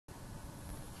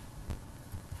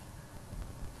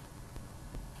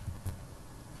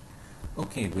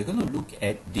Okay, we're going to look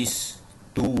at these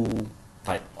two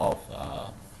type of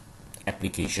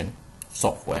application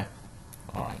software.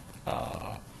 All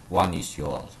right, one is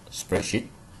your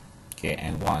spreadsheet, okay,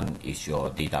 and one is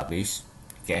your database.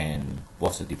 Okay, and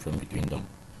what's the difference between them?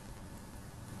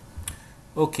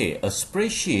 Okay, a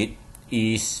spreadsheet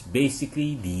is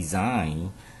basically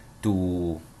designed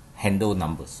to handle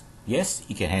numbers. Yes,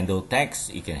 it can handle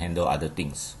text, it can handle other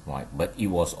things, right? But it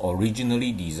was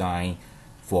originally designed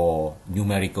for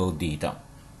numerical data.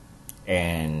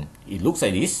 And it looks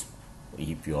like this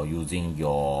if you're using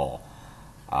your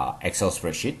Excel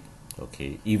spreadsheet.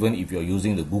 Okay, even if you're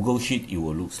using the Google Sheet, it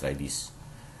will look like this.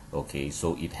 Okay,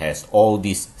 so it has all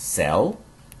these cells,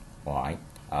 right,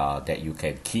 that you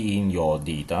can key in your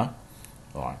data,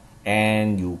 right,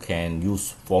 and you can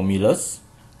use formulas.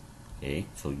 Okay,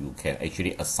 so you can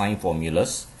actually assign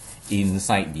formulas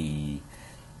inside the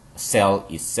cell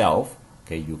itself.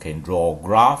 Okay, you can draw a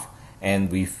graph,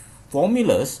 and with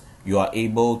formulas you are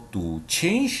able to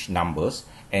change numbers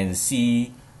and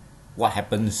see what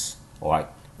happens, right,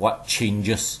 what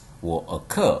changes will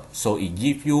occur. So it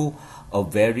gives you a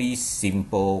very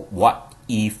simple what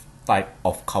if type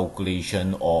of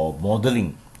calculation or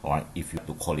modeling, right, if you have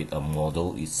to call it a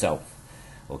model itself.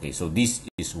 Okay, so this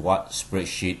is what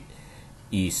spreadsheet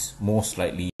is most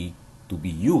likely to be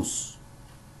used.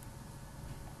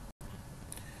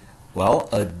 Well,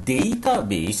 a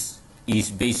database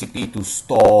is basically to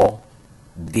store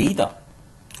data.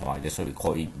 Right, that's why we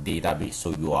call it database.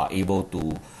 So you are able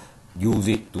to use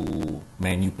it to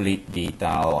manipulate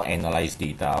data or analyze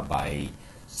data by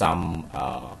some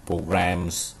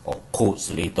programs or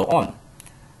codes later on.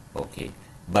 Okay,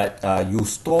 but you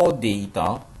store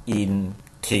data in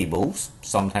tables,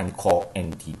 sometimes called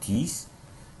entities.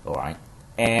 All right,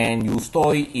 and you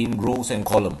store it in rows and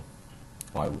columns.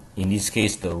 Right. In this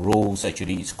case, the rows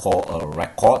actually is called a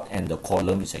record, and the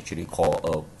column is actually called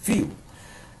a field.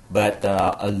 But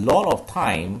a lot of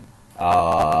time,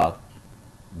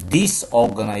 this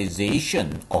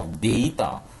organization of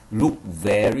data look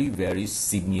very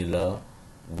similar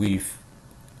with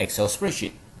Excel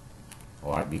spreadsheet.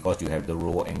 All right, because you have the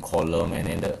row and column, and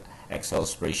then the Excel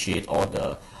spreadsheet, or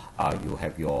the you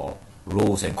have your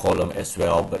rows and column as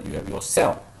well, but you have your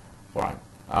cell. All right.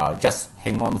 Just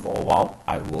hang on for a while.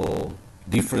 I will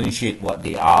differentiate what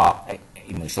they are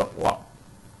in a short while.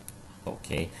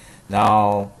 Okay.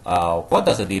 Now, what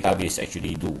does a database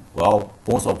actually do? Well,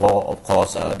 most of all, of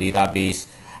course, a database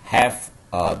have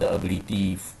the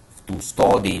ability to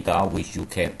store data, which you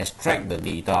can extract the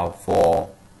data for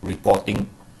reporting.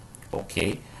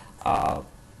 Okay.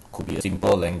 Could be a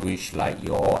simple language like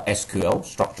your SQL,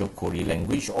 structured query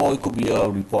language, or it could be a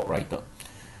report writer.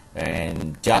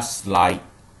 And just like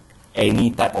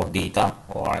any type of data,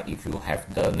 or if you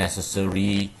have the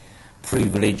necessary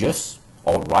privileges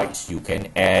or rights, you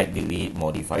can add, delete,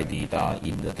 modify data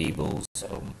in the tables,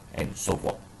 and so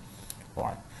forth. All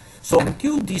right. So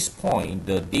until this point,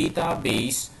 the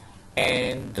database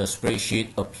and the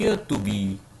spreadsheet appear to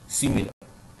be similar,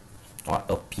 or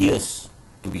appears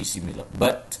to be similar,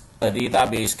 but a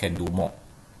database can do more.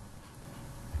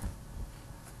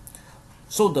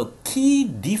 So the key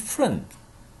difference,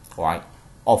 right,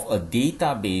 of a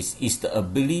database is the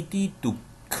ability to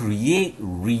create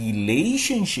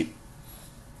relationship,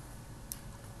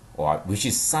 right, which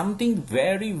is something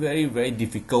very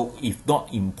difficult, if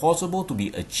not impossible, to be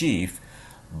achieved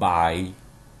by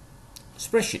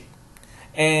spreadsheet.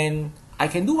 And I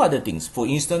can do other things. For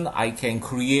instance, I can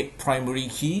create primary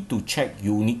key to check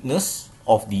uniqueness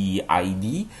of the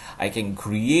ID. I can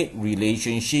create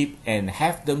relationship and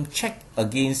have them check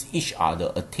against each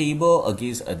other, a table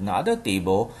against another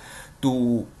table,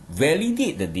 to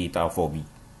validate the data for me,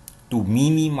 to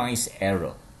minimize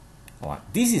error. All right.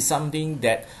 This is something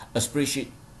that a spreadsheet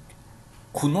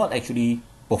could not actually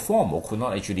perform or could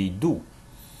not actually do.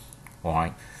 All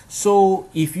right. So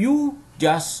if you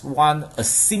just want a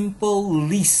simple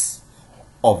list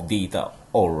of data,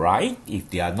 all right, if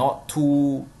they are not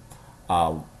too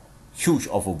huge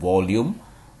of a volume,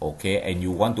 okay, and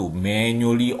you want to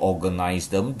manually organize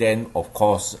them, then of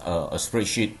course a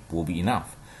spreadsheet will be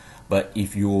enough. But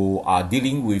if you are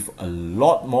dealing with a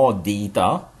lot more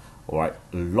data, all right,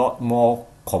 a lot more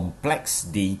complex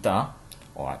data,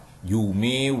 all right, you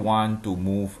may want to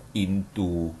move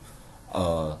into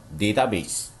a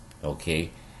database.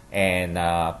 Okay, and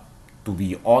to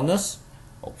be honest,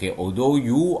 okay, although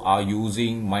you are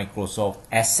using Microsoft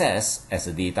Access as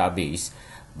a database,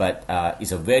 but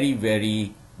it's a very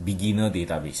beginner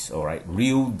database. All right,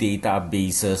 real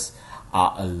databases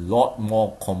are a lot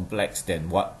more complex than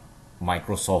what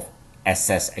Microsoft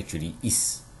Access actually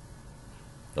is.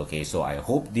 Okay, so I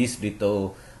hope this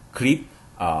little clip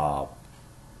are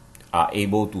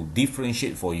able to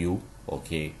differentiate for you,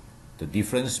 okay, the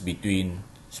difference between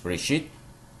spreadsheet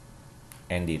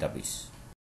and database.